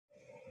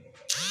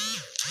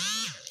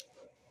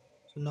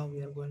Now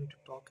we are going to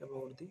talk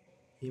about the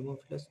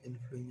Haemophilus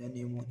influenza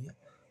pneumonia.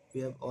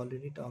 We have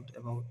already talked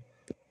about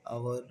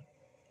our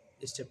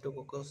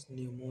Streptococcus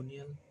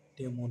pneumonia.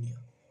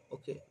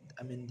 Okay,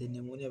 I mean the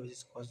pneumonia which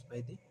is caused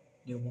by the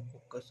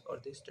pneumococcus or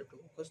the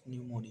Streptococcus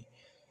pneumoniae.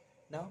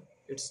 Now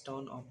it's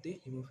turn of the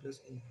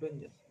Haemophilus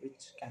influenza,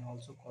 which can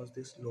also cause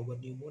this lower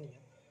pneumonia.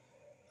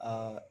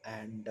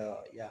 And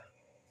yeah,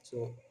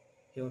 so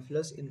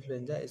Haemophilus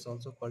influenza is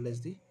also called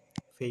as the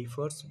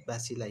Pfeiffer's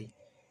bacilli.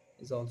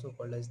 Is also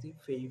called as the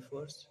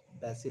Pfeiffer's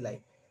bacilli.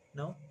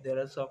 Now there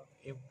are some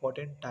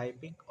important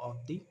typing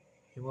of the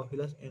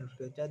Haemophilus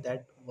influenza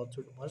that one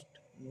should must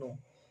know.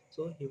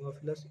 So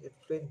Haemophilus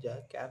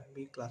influenza can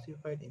be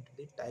classified into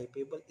the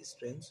typable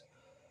strains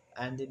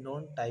and the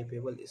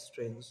non-typable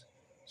strains.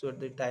 So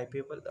the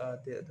typable,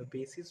 the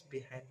basis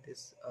behind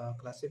this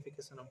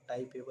classification of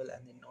typable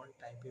and the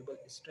non-typable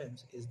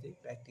strains is the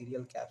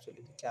bacterial capsule.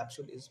 If the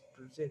capsule is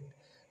present,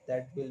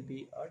 that will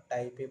be a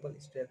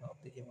typable strain of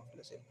the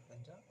Haemophilus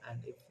influenza, and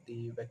if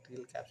the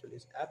bacterial capsule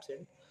is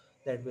absent,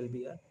 that will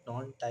be a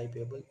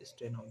non-typable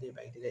strain of the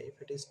bacteria.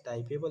 If it is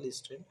typable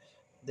strain,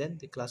 then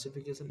the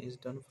classification is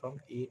done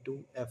from A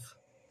to F.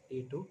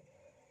 A to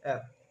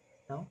F.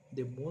 Now,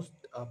 the most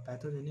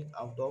pathogenic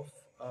out of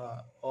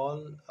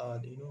all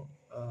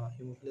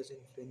Haemophilus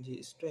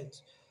influenzae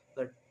strains,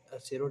 the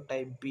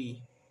serotype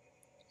B.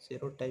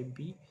 Serotype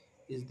B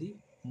is the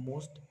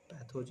most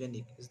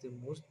pathogenic. Is the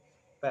most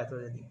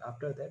pathogenic.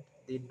 After that,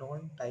 the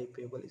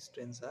non-typable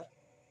strains are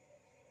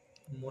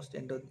most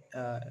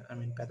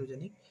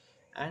pathogenic,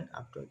 and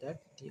after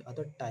that the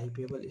other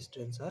typable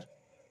strains are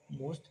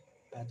most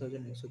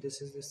pathogenic. So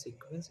this is the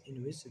sequence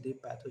in which the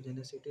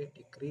pathogenicity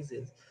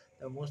decreases.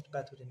 The most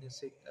pathogenic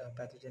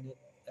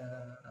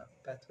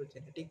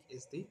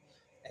is the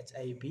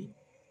HIV,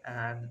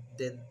 and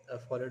then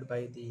followed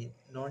by the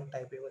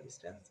non-typable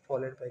strains,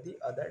 followed by the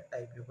other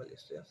typable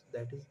strains,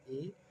 that is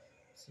A,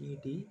 C,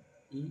 D,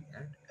 E,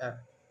 and F.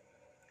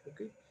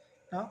 Okay.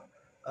 Now,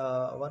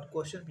 one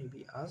question may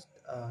be asked,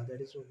 that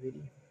is a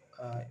very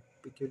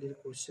peculiar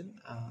question,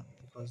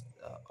 because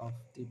of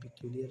the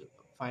peculiar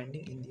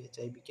finding in the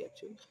HIV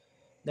capsule.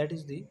 That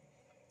is the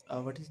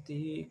what is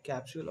the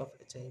capsule of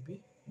HIV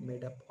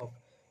made up of?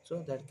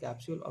 So that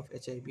capsule of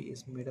HIV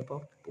is made up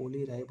of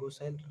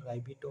polyribosyl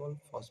ribitol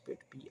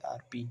phosphate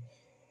 (PRP).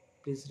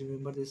 Please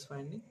remember this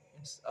finding.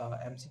 It's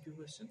MCQ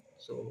question.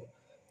 So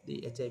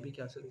the HIV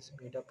capsule is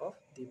made up of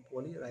the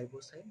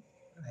polyribosyl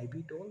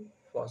ribitol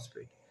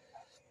phosphate.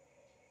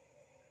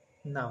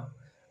 Now,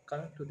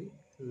 coming to the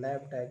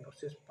lab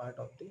diagnosis part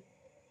of the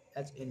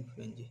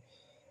H.influenzae.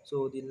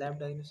 So, the lab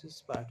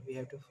diagnosis part, we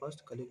have to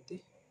first collect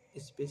the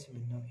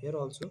specimen. Now, here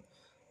also,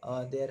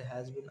 there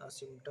has been a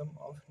symptom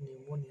of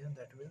pneumonia,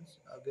 that means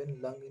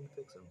again lung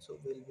infection. So,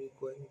 we'll be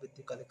going with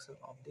the collection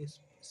of this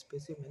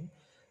specimen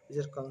which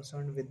are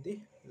concerned with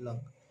the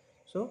lung.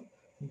 So,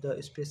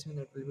 the specimen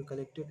that will be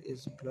collected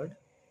is blood,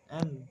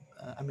 and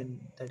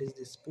that is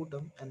the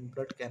sputum, and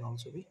blood can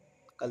also be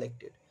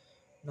collected.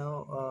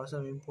 Now,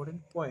 some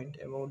important point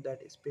about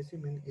that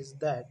specimen is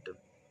that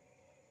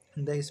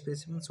the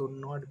specimen should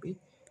not be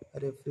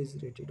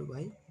refrigerated.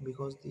 Why?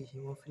 Because the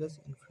Haemophilus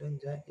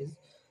influenza is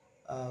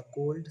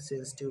cold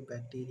sensitive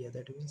bacteria.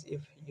 That means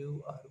if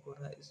you are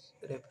gonna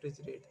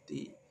refrigerate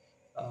the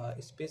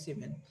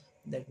specimen,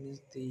 that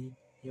means the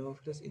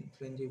Haemophilus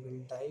influenza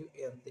will die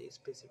in the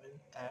specimen,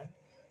 and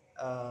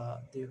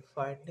the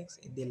findings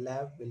in the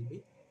lab will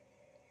be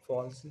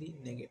falsely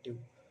negative,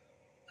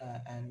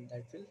 and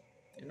that will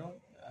you know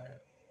uh,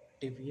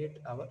 deviate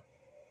our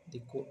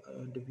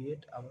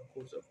deviate our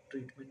course of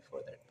treatment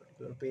for that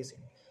particular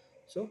patient.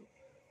 So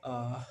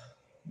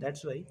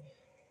that's why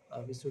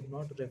we should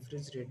not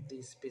refrigerate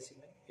the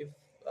specimen if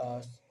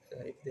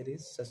there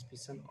is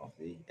suspicion of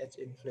the H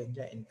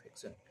influenza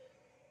infection.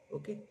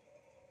 Okay,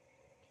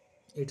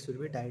 it should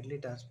be directly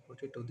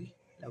transported to the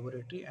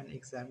laboratory and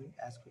examined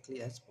as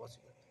quickly as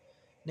possible.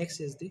 Next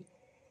is the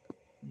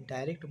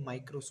direct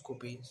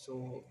microscopy.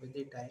 So with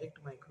the direct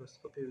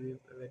microscopy, when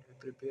we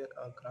prepare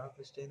a graph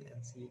stain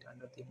and see it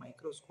under the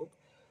microscope,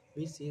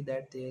 we see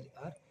that there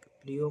are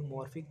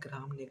pleomorphic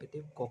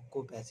gram-negative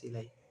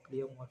coccobacilli.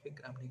 Pleomorphic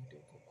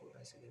gram-negative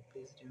coccobacilli.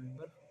 Please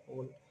remember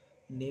whole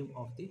name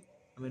of the,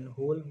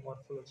 whole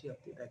morphology of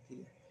the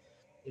bacteria.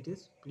 It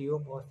is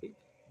pleomorphic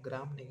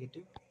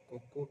gram-negative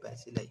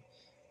coccobacilli.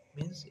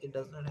 Means it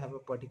does not have a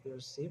particular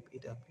shape.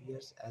 It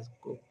appears as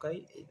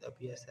cocci. It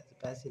appears as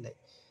bacilli.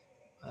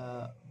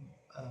 uh,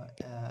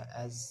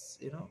 as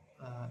you know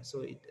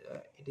so it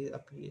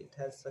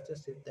has such a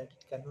shape that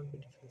it cannot be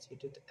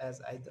differentiated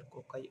as either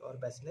cocci or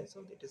bacilli,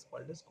 so it is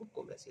called as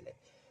coccobacilli.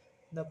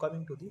 Now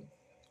coming to the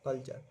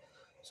culture.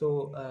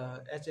 So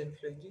H.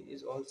 influenzae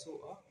is also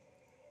a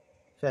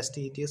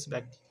fastidious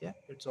bacteria.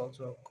 It's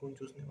also a cone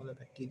choosing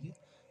bacteria,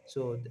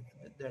 so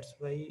that's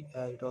why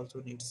it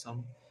also needs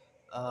some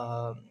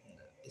uh,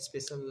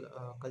 special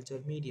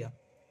culture media,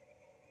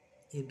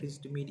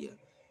 enriched media.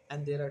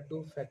 And there are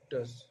two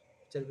factors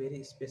which are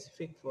very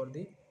specific for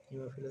the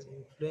Haemophilus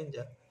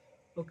influenza.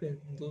 Okay,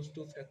 those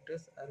two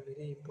factors are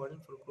very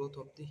important for growth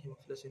of the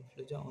Haemophilus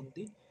influenza on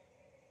the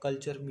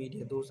culture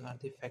media. Those are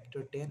the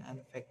factor 10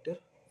 and factor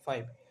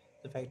 5.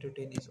 The factor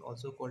 10 is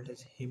also called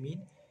as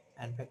hemine,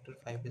 and factor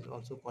 5 is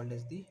also called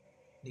as the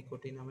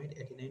nicotinamide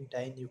adenine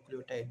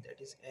dinucleotide, that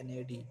is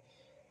NAD.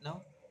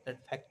 Now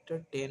that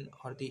factor 10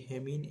 or the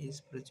hemine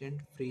is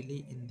present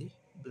freely in the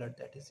blood,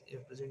 that is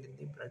present in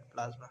the blood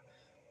plasma,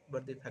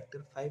 but the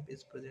factor 5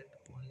 is present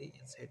only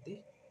inside the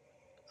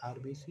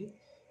RBC.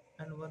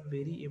 And one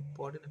very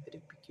important,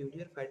 very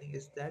peculiar finding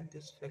is that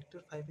this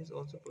factor 5 is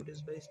also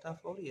produced by Staph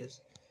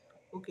aureus.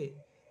 Okay,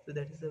 so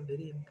that is a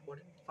very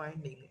important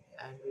finding,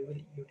 and we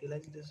will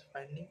utilize this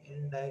finding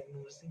in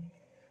diagnosing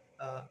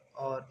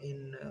or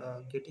in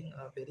getting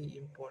a very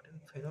important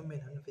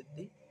phenomenon with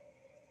the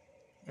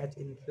H.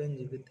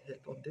 influenzae with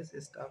help of this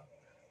Staph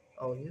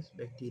aureus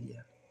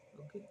bacteria.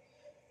 Okay,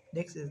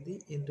 next is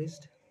the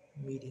enriched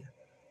media.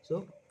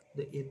 So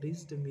the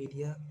enriched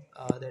media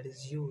that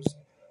is used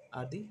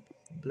are the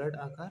blood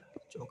agar,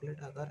 chocolate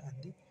agar, and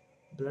the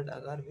blood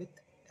agar with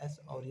S.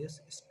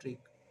 aureus streak.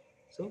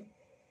 So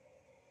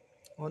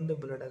on the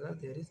blood agar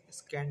there is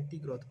scanty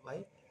growth.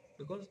 Why?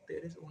 Because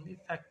there is only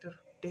factor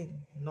 10,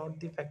 not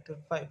the factor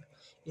 5.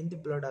 In the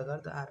blood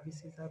agar the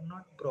RBCs are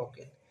not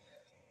broken,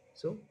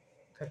 so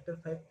factor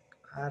 5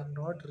 are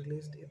not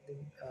released in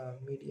the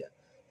media.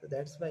 So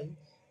that's why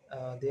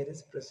there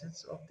is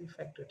presence of the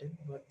factor 10,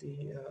 but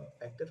the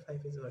factor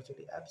 5 is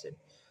virtually absent.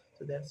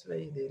 So that's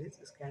why there is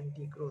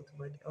scanty growth.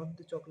 But on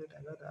the chocolate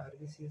agar the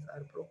RBCs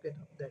are broken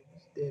up. That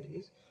means there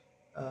is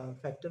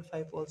factor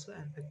 5 also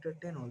and factor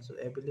 10 also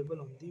available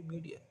on the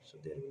media, so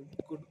there will be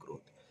good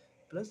growth.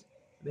 Plus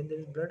when there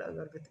is blood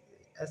agar with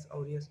S.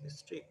 aureus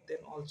streak, then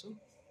also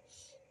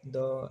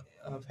the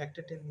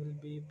factor 10 will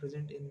be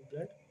present in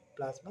blood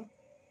plasma,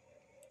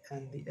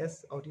 and the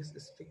S. aureus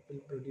streak will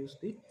produce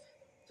the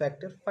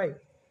factor 5.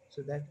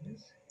 So that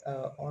means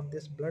on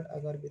this blood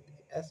agar with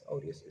S.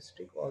 aureus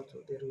streak also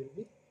there will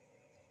be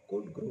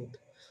good growth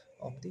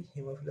of the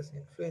Haemophilus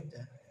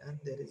influenza, and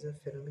there is a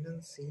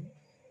phenomenon seen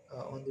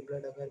on the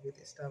blood agar with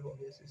Staph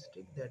aureus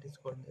streak, that is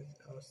called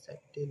as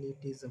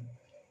satellitism.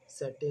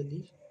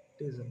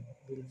 Satellitism.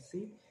 We'll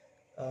see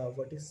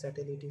what is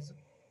satellitism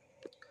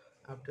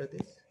after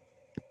this.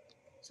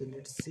 So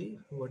let's see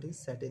what is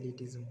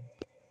satellitism.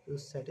 So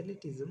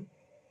satellitism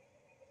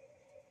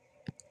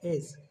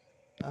is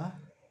uh,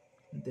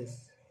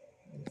 this.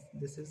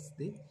 This is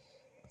the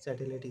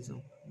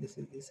satellitism. This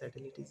is the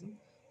satellitism.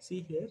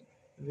 See here,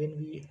 when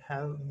we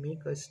have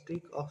make a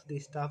streak of the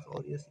Staph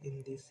aureus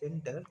in the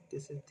center,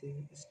 this is the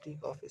streak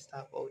of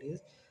Staph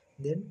aureus,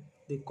 then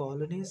the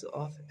colonies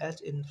of H.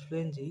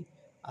 influenzae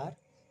are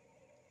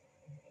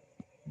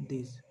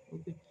these.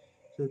 Okay,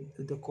 so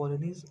the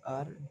colonies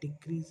are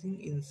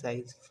decreasing in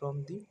size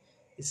from the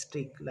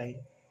streak line.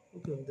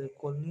 Okay, the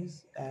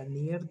colonies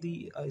near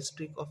the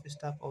streak of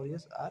Staph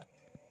aureus are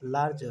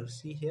larger.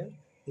 See here,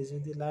 this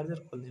is the larger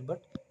colony,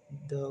 but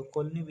the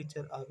colony which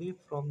are away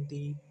from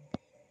the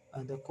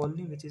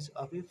colony which is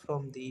away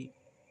from the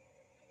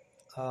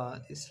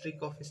streak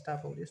of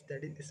Staph aureus,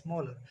 that is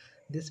smaller.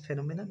 This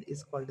phenomenon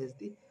is called as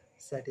the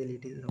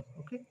satellitism.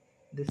 Okay,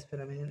 this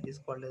phenomenon is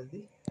called as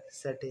the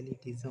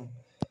satellitism.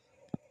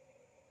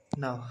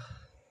 Now,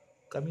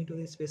 coming to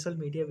the special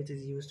media which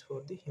is used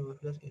for the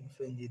Haemophilus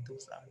influenzae,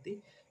 those are the,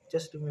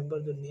 just remember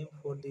the name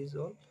for these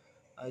all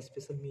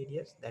special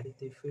medias, that is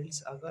the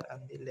Fields agar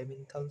and the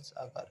Leminthal's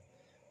agar.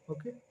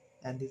 Okay,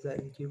 and these are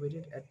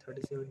incubated at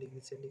 37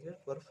 degrees centigrade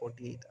for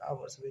 48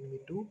 hours. When we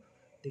do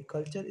the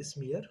culture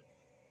smear,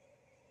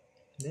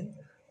 then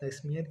the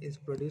smear is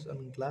produced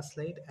on glass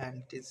slide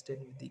and it is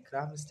stained with the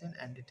gram stain,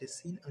 and it is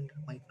seen under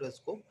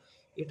microscope.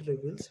 It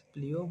reveals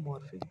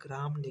pleomorphic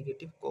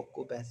gram-negative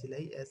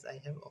coccobacilli, as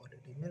I have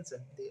already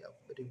mentioned. They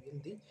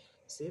reveal the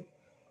shape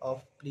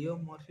of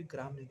pleomorphic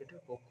gram-negative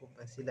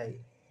coccobacilli.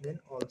 Then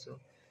also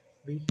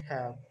we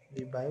have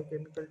the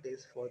biochemical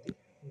test for the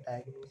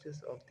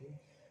diagnosis of the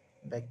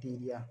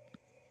bacteria,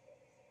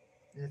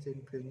 as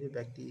influenza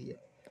bacteria.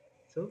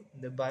 So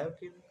the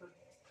biochemical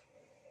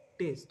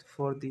test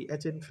for the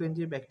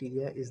H.influenzae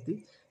bacteria is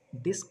the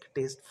disc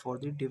test for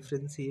the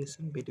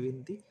differentiation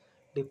between the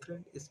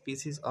different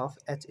species of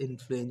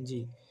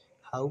H.influenzae.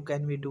 How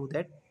can we do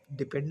that?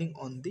 Depending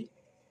on the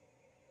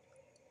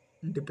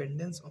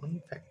dependence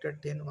on factor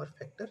 10 or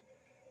factor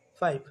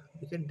 5,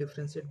 we can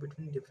differentiate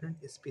between different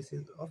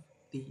species of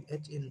the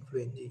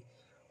H.influenzae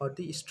or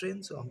the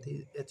strains of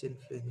the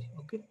H.influenzae.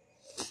 Okay,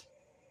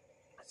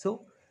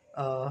 so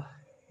uh,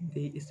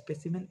 the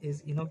specimen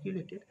is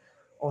inoculated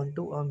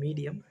onto a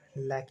medium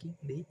lacking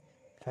the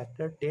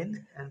factor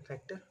 10 and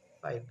factor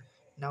 5.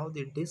 Now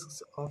the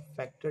discs of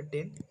factor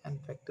 10 and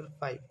factor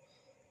 5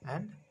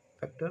 and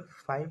factor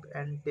 5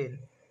 and 10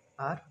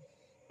 are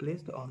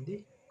placed on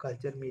the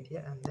culture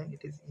media, and then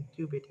it is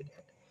incubated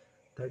at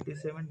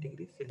 37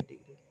 degrees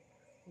centigrade.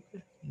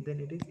 Okay, then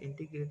it is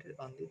integrated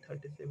on the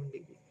 37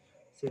 degree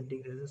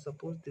centigrade. So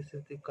suppose this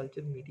is the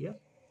culture media.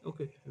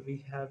 Okay,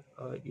 we have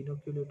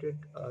inoculated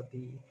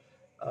the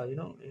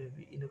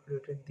we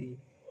inoculated the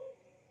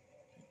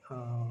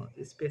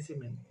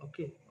specimen,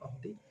 okay, of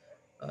the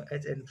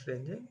H.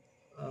 influenza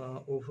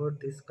over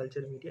this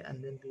culture media,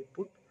 and then we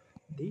put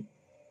the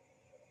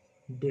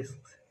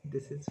discs.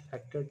 This is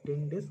factor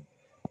 10 disc,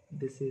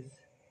 this is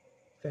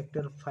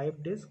factor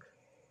 5 disc.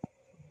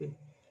 Okay,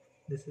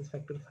 this is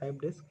factor 5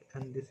 disc,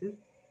 and this is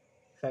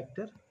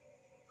factor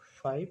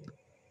 5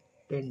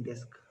 10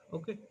 disc.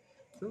 Okay,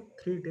 so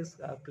 3 discs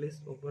are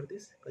placed over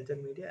this culture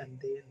media,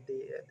 and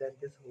then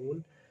this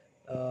whole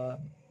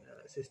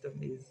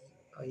system is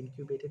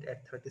incubated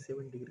at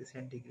 37 degrees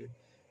centigrade.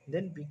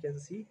 Then we can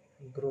see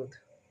growth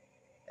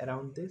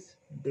around this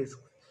disc.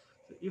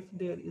 So if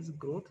there is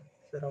growth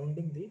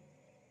surrounding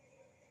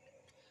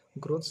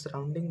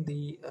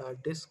the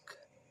disk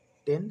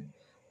 10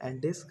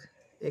 and disk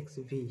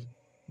XV,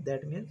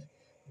 that means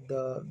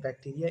the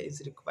bacteria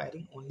is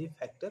requiring only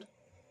factor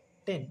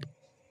 10.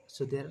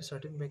 So there are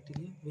certain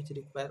bacteria which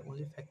require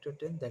only factor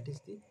 10, that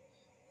is the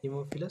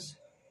hemophilus,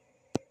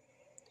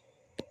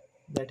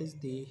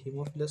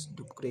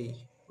 ducreyi.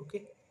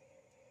 Okay,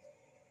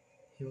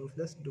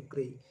 hemophilus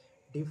ducreyi,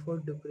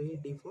 D4 ducreyi,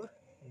 D4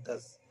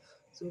 thus.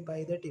 So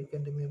by that you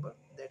can remember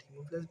that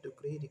hemophilus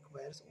ducreyi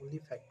requires only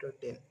factor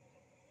 10.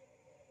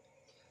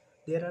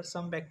 There are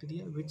some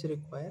bacteria which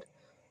require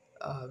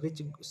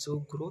which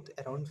show growth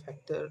around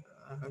factor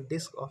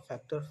disk of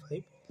factor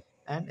 5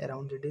 and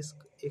around the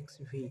disk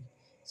XV.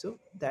 So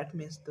that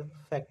means the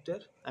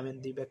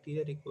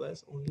bacteria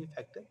requires only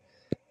factor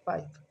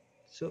 5.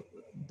 So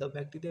the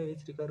bacteria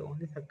which require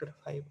only factor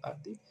 5 are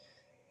the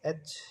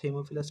H.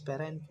 Haemophilus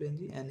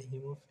para-influenzae and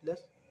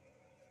Haemophilus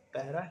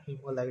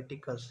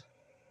para-hemolyticus.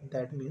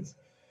 That means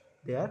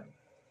they are,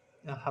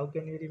 how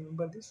can you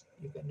remember this?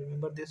 You can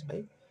remember this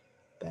by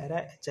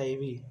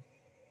para-HIV.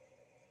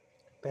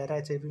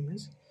 Para-HIV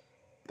means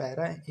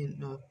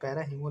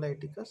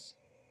para-hemolyticus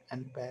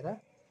and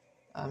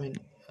I mean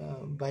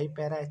by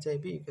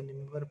para-HIV you can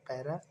remember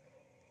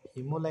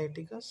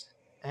para-hemolyticus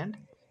and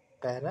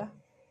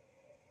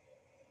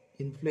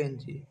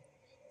para-influenzae.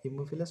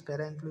 Hemophilus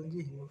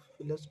para-influenzae,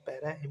 Hemophilus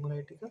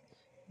para-hemolyticus,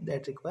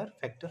 that require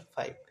factor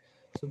 5.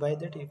 So by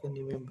that you can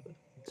remember.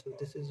 So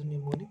this is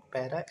mnemonic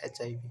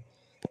para-HIV.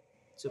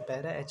 So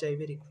para-HIV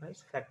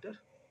requires factor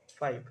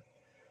 5.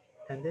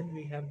 And then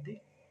we have the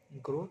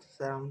growth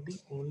surrounding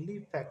only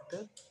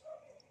factor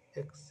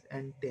X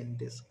and 10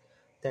 disc.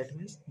 That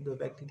means the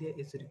bacteria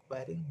is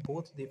requiring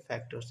both the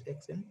factors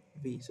X and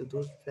V. So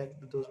those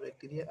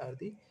bacteria are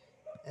the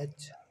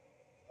H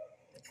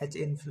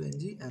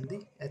influenzae and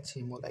the H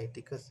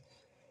hemolyticus.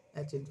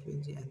 H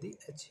influenzae and the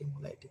H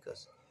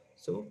hemolyticus.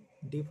 So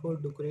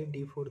D4 ducreyi,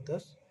 D4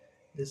 thus.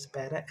 This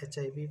para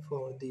HIV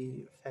for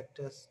the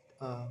factors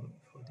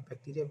for the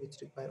bacteria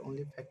which require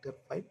only factor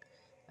 5,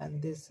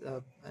 and this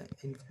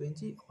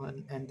influenzae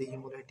and the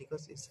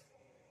hemolyticus is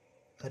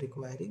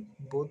requiring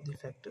both the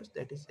factors,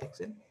 that is X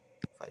and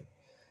 5.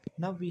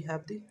 Now we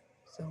have the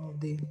some of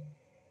the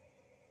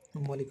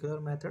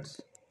molecular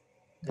methods,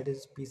 that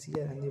is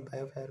PCR and the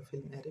biofire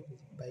film array,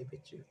 by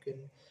which you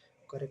can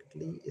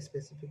correctly,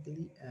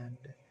 specifically, and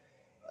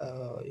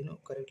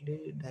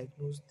correctly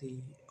diagnose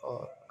the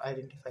or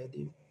identify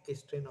the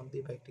strain of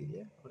the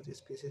bacteria or the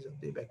species of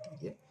the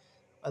bacteria.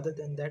 Other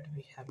than that,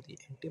 we have the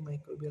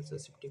antimicrobial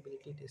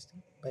susceptibility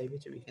testing, by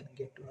which we can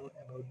get to know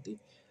about the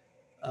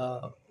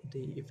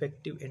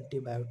effective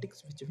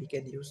antibiotics which we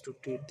can use to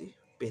treat the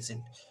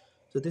patient.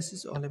 So this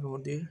is all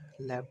about the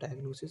lab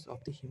diagnosis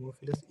of the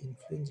Haemophilus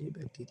influenzae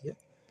bacteria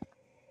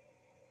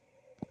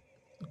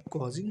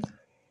causing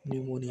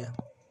pneumonia.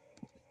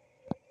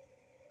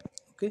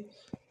 Okay,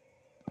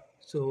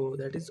 so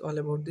that is all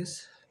about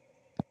this